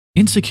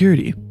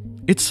Insecurity.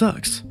 It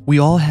sucks. We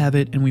all have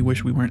it and we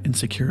wish we weren't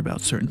insecure about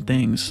certain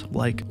things,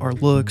 like our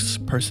looks,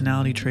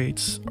 personality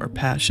traits, our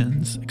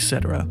passions,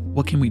 etc.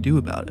 What can we do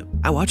about it?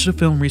 I watched a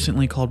film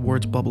recently called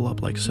Words Bubble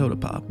Up Like Soda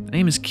Pop. The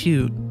name is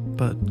cute,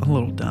 but a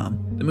little dumb.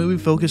 The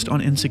movie focused on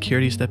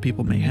insecurities that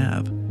people may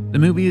have. The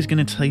movie is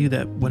going to tell you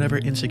that whatever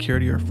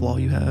insecurity or flaw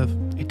you have,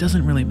 it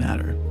doesn't really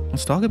matter.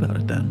 Let's talk about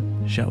it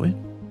then, shall we?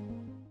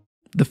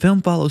 The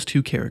film follows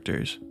two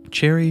characters,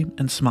 Cherry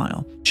and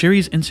Smile.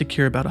 Cherry's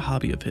insecure about a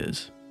hobby of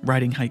his,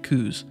 writing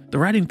haikus. The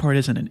writing part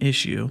isn't an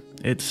issue,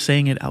 it's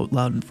saying it out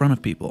loud in front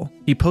of people.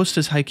 He posts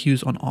his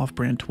haikus on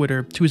off-brand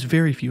Twitter to his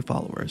very few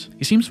followers.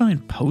 He seems fine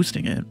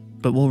posting it,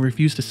 but will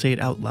refuse to say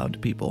it out loud to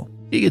people.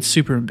 He gets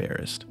super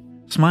embarrassed.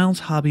 Smile's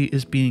hobby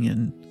is being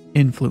an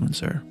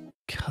influencer.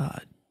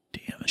 God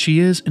damn it. She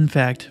is, in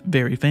fact,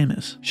 very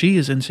famous. She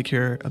is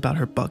insecure about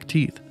her buck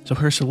teeth, so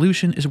her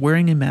solution is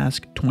wearing a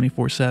mask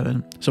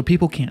 24/7 so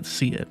people can't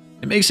see it.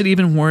 It makes it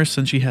even worse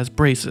since she has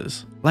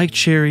braces. Like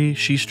Cherry,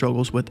 she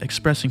struggles with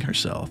expressing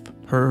herself,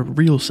 her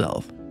real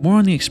self. More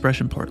on the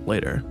expression part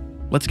later.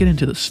 Let's get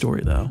into the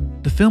story though.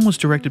 The film was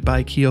directed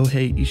by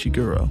Kyohei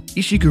Ishiguro.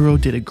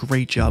 Ishiguro did a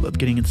great job of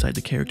getting inside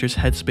the character's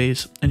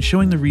headspace and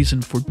showing the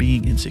reason for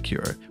being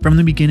insecure. From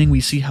the beginning,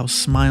 we see how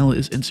Smile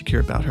is insecure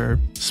about her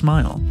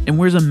smile and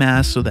wears a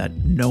mask so that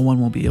no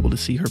one will be able to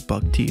see her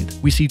buck teeth.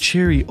 We see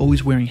Cherry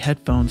always wearing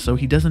headphones so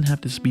he doesn't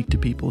have to speak to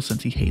people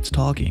since he hates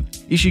talking.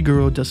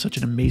 Ishiguro does such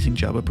an amazing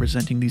job of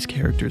presenting these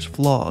characters'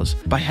 flaws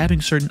by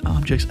having certain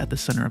objects at the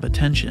center of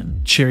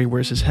attention. Cherry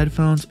wears his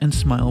headphones and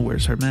Smile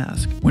wears her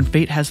mask. When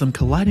fate has them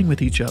colliding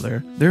with each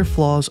other, their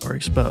flaws are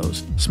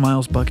exposed.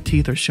 Smile's buck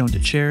teeth are shown to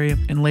Cherry,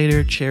 and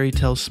later Cherry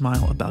tells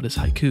Smile about his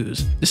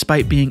haikus.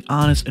 Despite being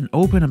honest and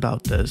open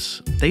about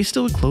this, they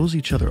still close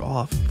each other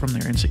off from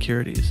their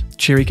insecurities.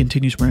 Cherry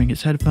continues wearing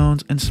his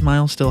headphones, and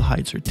Smile still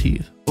hides her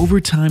teeth. Over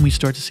time, we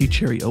start to see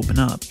Cherry open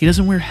up. He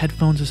doesn't wear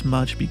headphones as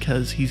much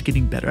because he's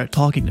getting better at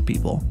talking to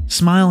people.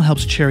 Smile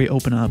helps Cherry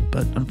open up,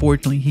 but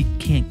unfortunately he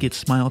can't get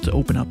Smile to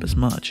open up as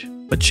much.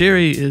 But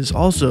Cherry is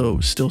also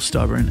still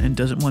stubborn and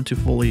doesn't want to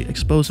fully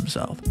expose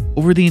himself.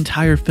 Over the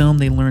entire film,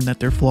 they learn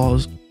that their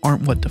flaws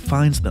aren't what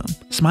defines them.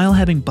 Smile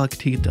having buck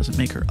teeth doesn't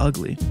make her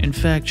ugly. In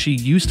fact, she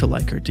used to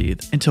like her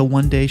teeth, until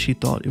one day she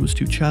thought it was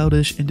too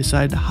childish and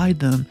decided to hide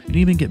them and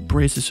even get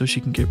braces so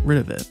she can get rid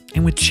of it.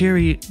 And with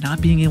Cherry,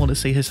 not being able to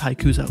say his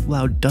haikus out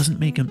loud doesn't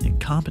make him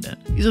incompetent.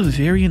 He's a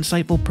very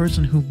insightful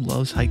person who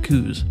loves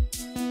haikus.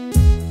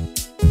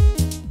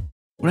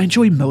 What I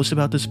enjoy most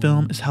about this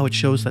film is how it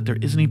shows that there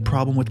isn't any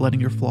problem with letting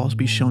your flaws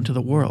be shown to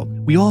the world.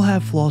 We all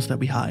have flaws that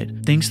we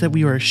hide, things that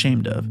we are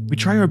ashamed of. We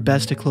try our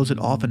best to close it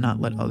off and not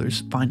let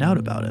others find out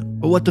about it.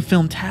 But what the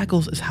film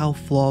tackles is how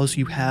flaws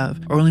you have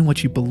are only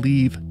what you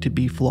believe to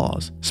be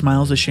flaws.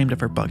 Smile's ashamed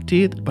of her buck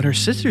teeth, but her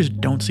sisters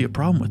don't see a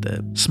problem with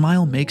it.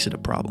 Smile makes it a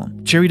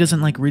problem. Cherry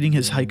doesn't like reading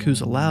his haikus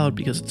aloud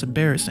because it's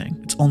embarrassing.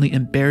 It's only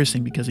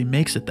embarrassing because he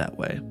makes it that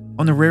way.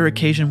 On the rare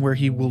occasion where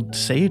he will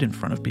say it in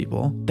front of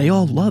people, they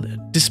all love it.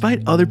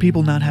 Despite other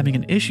people not having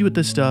an issue with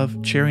this stuff,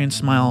 Cherry and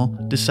Smile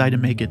decide to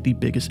make it the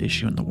biggest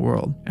issue in the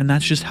world. And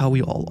that's just how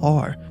we all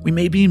are. We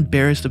may be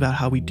embarrassed about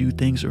how we do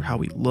things or how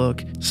we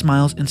look.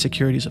 Smile's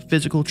insecurity is a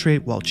physical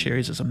trait, while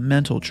Cherry's is a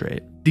mental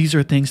trait. These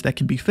are things that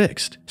can be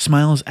fixed.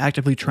 Smile is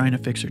actively trying to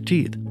fix her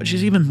teeth, but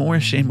she's even more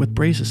ashamed with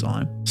braces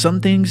on.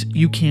 Some things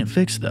you can't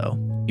fix though.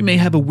 You may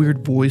have a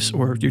weird voice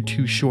or you're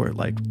too short,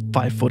 like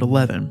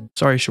 5'11".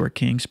 Sorry short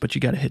kings, but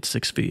you gotta hit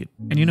 6 feet.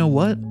 And you know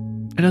what?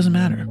 It doesn't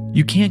matter.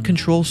 You can't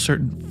control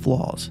certain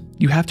flaws.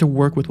 You have to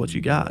work with what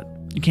you got.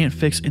 You can't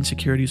fix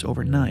insecurities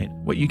overnight.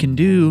 What you can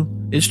do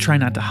is try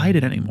not to hide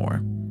it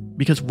anymore.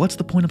 Because what's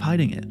the point of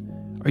hiding it?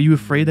 Are you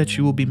afraid that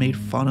you will be made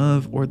fun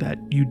of or that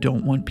you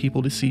don't want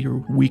people to see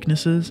your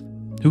weaknesses?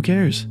 Who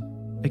cares?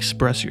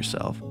 Express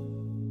yourself.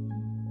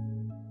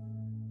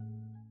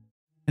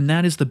 And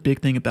that is the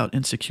big thing about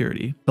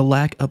insecurity, the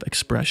lack of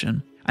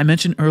expression. I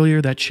mentioned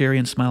earlier that Cherry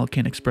and Smile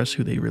can't express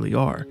who they really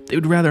are. They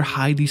would rather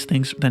hide these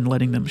things than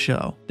letting them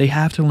show. They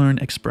have to learn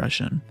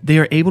expression. They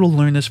are able to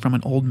learn this from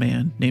an old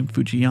man named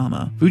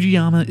Fujiyama.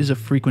 Fujiyama is a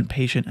frequent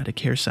patient at a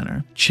care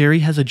center. Cherry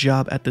has a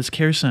job at this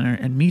care center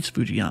and meets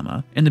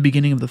Fujiyama. In the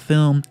beginning of the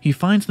film, he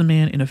finds the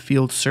man in a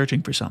field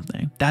searching for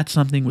something. That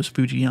something was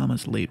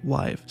Fujiyama's late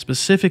wife,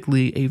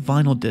 specifically a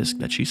vinyl disc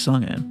that she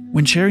sung in.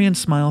 When Cherry and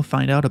Smile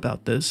find out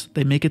about this,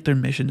 they make it their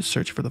mission to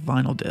search for the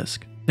vinyl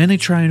disc. Then they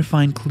try and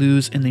find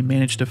clues and they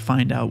manage to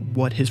find out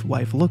what his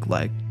wife looked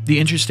like. The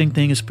interesting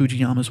thing is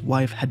Fujiyama's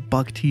wife had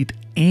buck teeth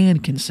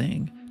and can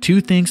sing.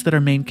 Two things that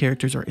our main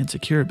characters are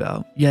insecure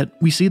about. Yet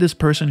we see this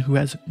person who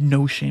has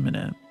no shame in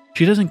it.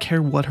 She doesn't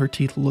care what her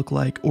teeth look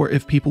like or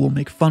if people will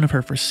make fun of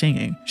her for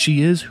singing.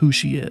 She is who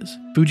she is.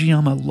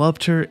 Fujiyama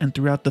loved her, and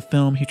throughout the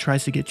film he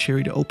tries to get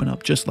Cherry to open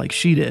up just like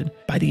she did.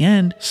 By the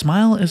end,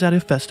 Smile is at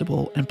a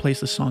festival and plays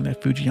the song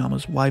that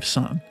Fujiyama's wife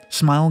sung.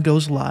 Smile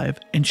goes live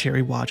and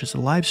Cherry watches the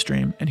live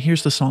stream and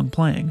hears the song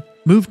playing.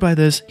 Moved by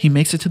this, he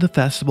makes it to the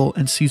festival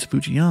and sees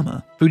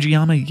Fujiyama.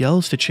 Fujiyama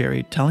yells to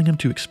Cherry, telling him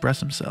to express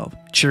himself.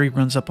 Cherry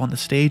runs up on the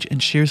stage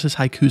and shares his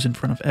haikus in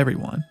front of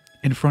everyone.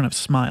 in front of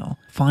Smile,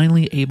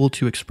 finally able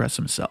to express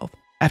himself.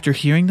 After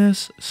hearing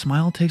this,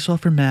 Smile takes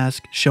off her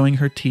mask, showing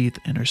her teeth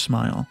and her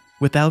smile.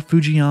 Without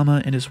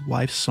Fujiyama and his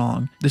wife's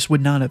song, this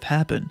would not have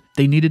happened.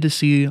 They needed to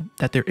see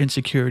that their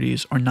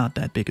insecurities are not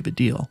that big of a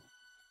deal.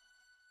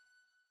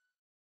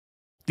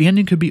 The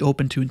ending could be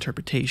open to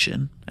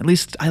interpretation. At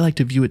least I like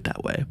to view it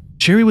that way.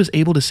 Cherry was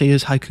able to say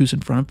his haikus in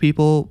front of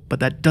people,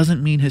 but that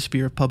doesn't mean his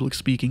fear of public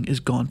speaking is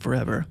gone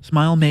forever.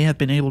 Smile may have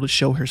been able to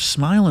show her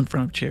smile in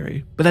front of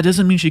Cherry, but that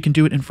doesn't mean she can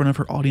do it in front of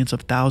her audience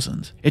of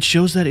thousands. It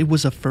shows that it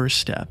was a first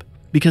step,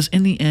 because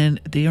in the end,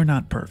 they are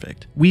not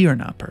perfect. We are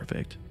not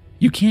perfect.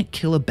 You can't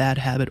kill a bad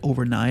habit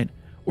overnight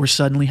or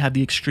suddenly have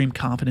the extreme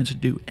confidence to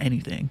do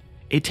anything.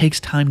 It takes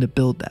time to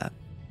build that.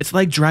 It's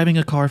like driving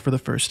a car for the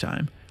first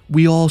time.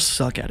 We all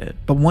suck at it,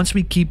 but once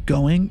we keep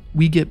going,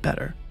 we get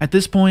better. At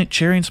this point,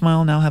 Cherry and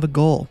Smile now have a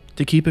goal: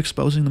 to keep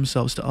exposing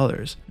themselves to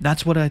others.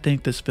 That's what I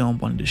think this film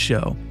wanted to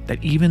show,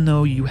 that even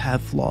though you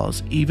have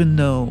flaws, even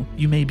though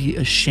you may be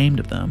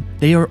ashamed of them,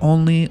 they are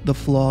only the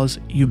flaws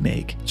you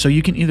make. So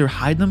you can either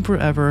hide them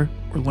forever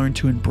or learn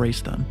to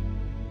embrace them.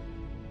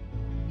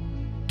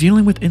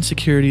 Dealing with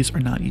insecurities are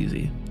not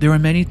easy. There are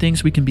many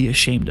things we can be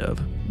ashamed of,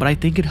 but I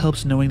think it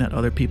helps knowing that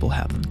other people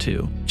have them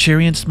too.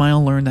 Cherry and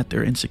Smile learned that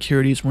their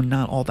insecurities were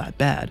not all that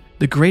bad.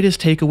 The greatest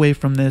takeaway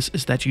from this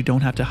is that you don't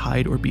have to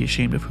hide or be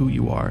ashamed of who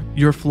you are.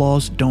 Your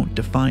flaws don't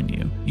define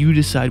you. You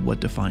decide what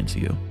defines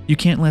you. You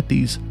can't let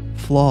these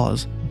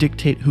flaws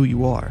dictate who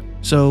you are.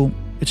 So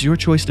it's your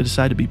choice to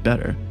decide to be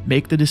better.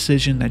 Make the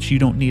decision that you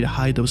don't need to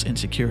hide those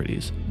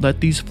insecurities. Let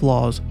these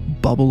flaws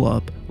bubble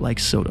up like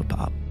soda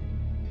pop.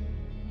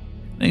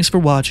 Thanks for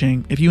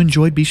watching. If you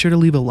enjoyed, be sure to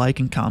leave a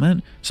like and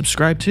comment.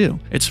 Subscribe too.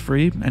 It's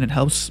free and it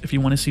helps if you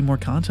want to see more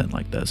content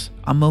like this.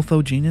 I'm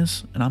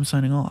MoeFoeGenius and I'm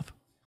signing off.